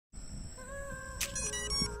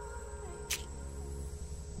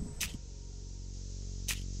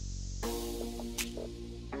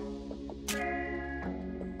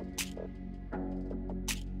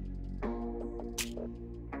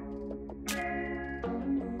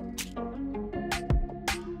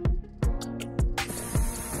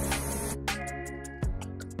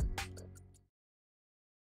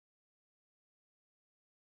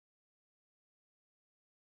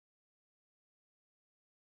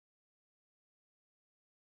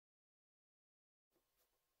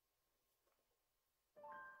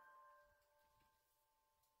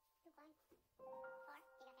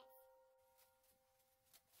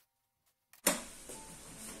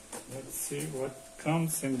see what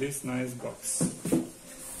comes in this nice box.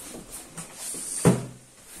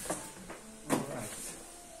 Alright.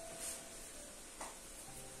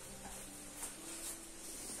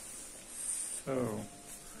 So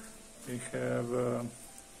we have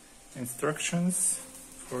instructions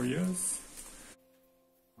for use.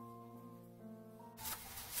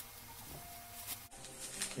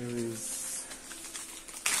 Here is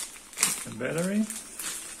the battery.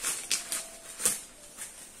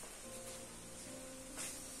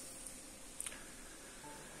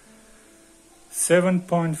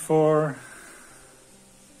 .4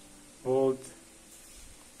 volt,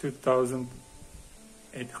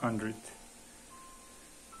 2800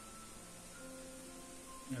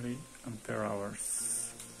 milliampere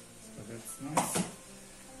hours. So that's nice.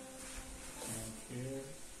 And here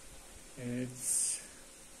it's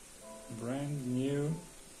brand new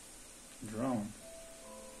drone.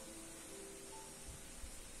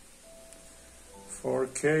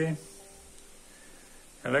 4K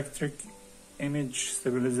electric image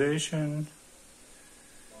stabilization,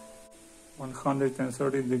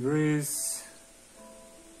 130 degrees,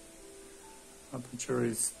 aperture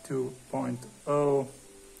is 2.0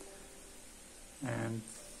 and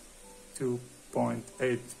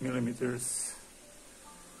 2.8 millimeters.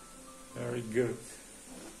 Very good.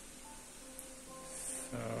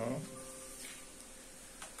 So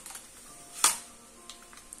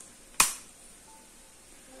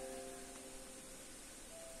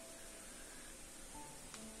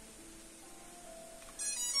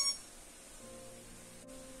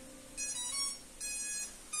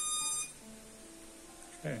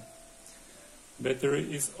okay,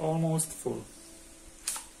 battery is almost full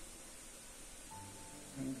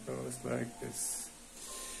and it goes like this.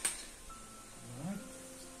 All right.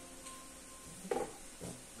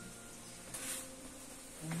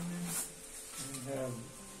 And we have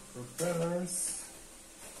propellers.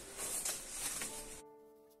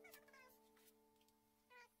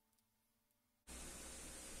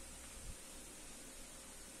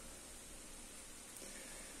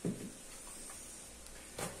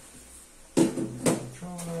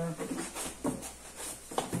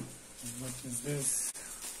 What is this?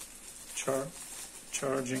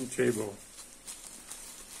 Charging cable.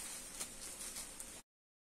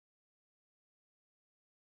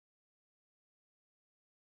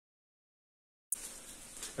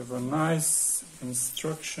 Have a nice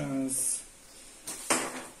instructions.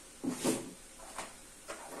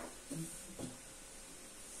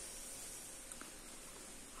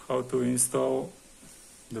 How to install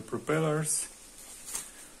the propellers.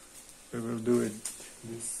 We will do it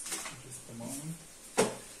this just a moment.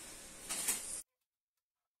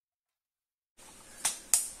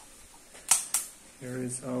 Here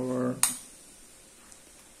is our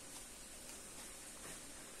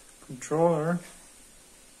controller,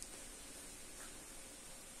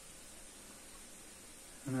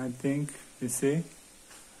 and I think you see,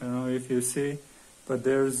 I don't know if you see, but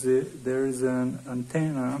there is an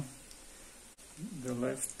antenna. The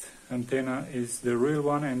left antenna is the real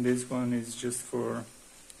one, and this one is just for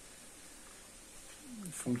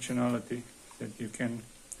functionality, that you can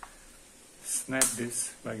snap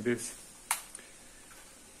this like this.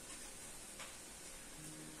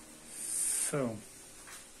 So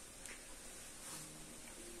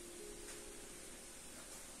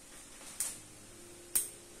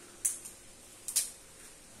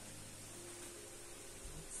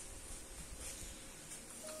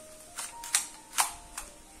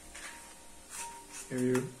here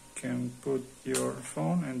you can put your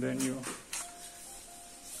phone, and then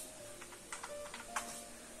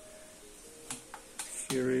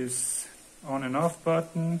here is on and off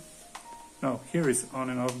button. No, here is on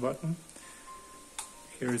and off button.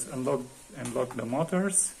 Here is unlock the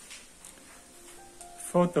motors.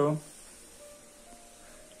 Photo.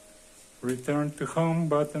 Return to home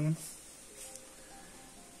button.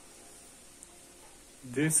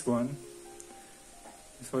 This one.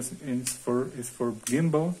 This is for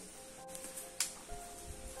gimbal.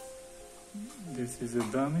 This is a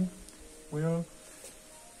dummy wheel.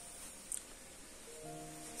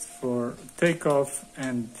 It's for takeoff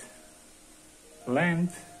and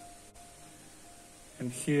land.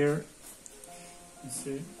 And here you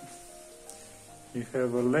see you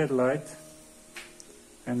have a LED light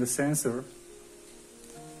and a sensor.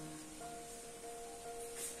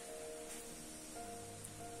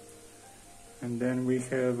 And then we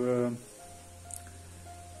have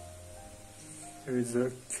here is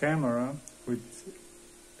a camera with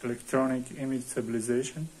electronic image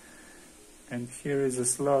stabilization, and here is a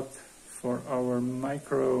slot for our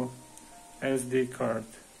micro SD card.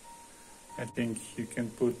 I think you can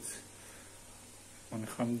put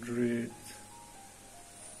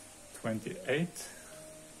 128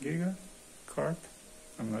 giga card.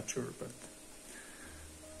 I'm not sure, but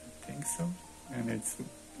I think so. And it's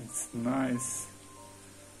nice.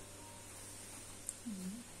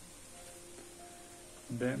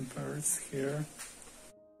 Dampers here.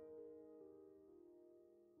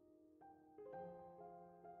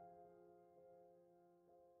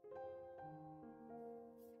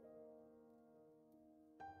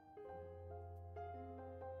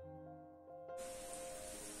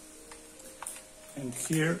 And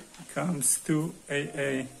here comes 2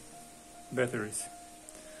 AA batteries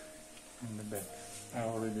in the back. I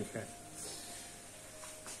already have.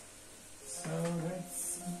 So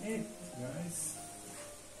that's it, guys.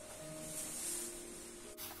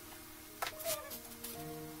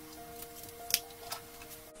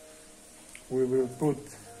 We will put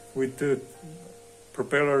with the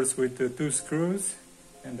propellers with the 2 screws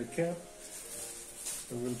and the cap.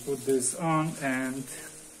 We will put this on and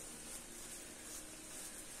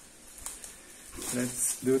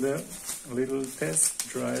let's do the little test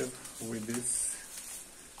drive with this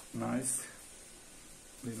nice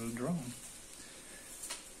little drone.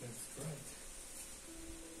 That's right.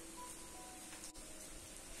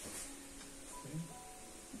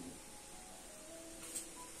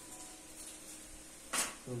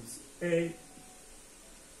 Goes A,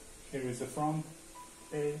 here is the front,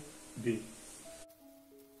 A, B.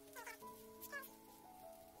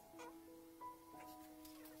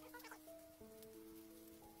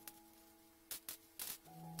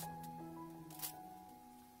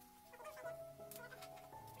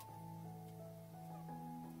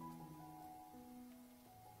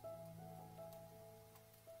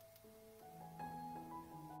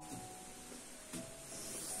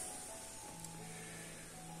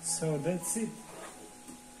 So that's it.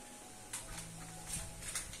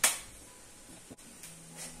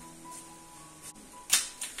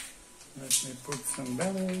 Let me put some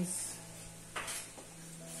batteries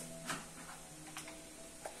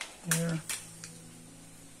here.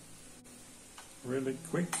 Really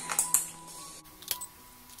quick.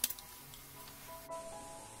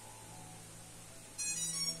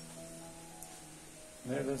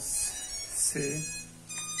 Let us see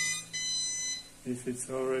if it's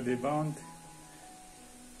already bound.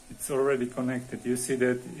 It's already connected. You see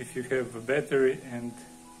that if you have a battery and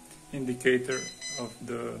indicator of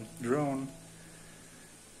the drone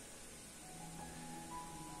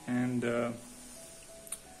and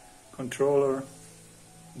controller,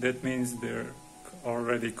 that means they're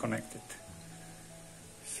already connected.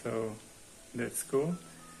 So that's cool.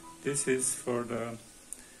 This is for the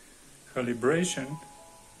calibration.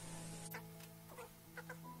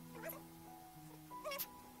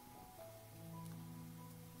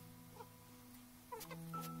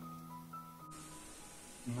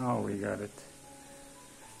 Now we got it.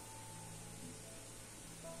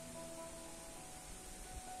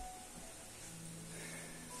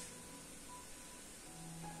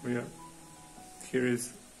 Here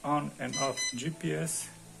is on and off GPS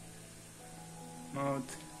mode.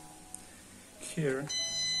 Here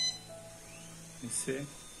you see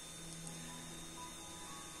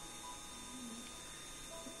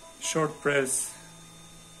short press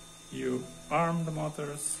you arm the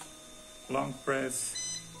motors, long press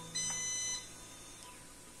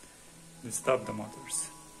you stop the motors,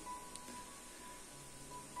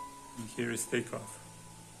 and here is takeoff,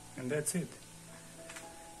 and that's it.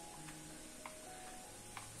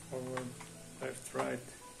 Forward, left, right,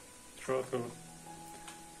 throttle,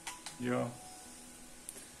 yaw.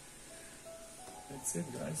 That's it,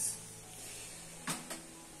 guys.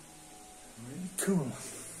 Really cool.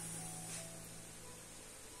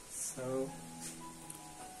 So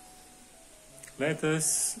let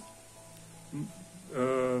us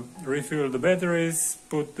refuel the batteries,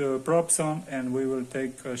 put the props on, and we will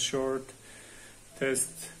take a short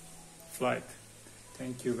test flight.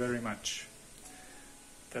 Thank you very much.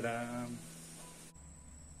 Ta-da!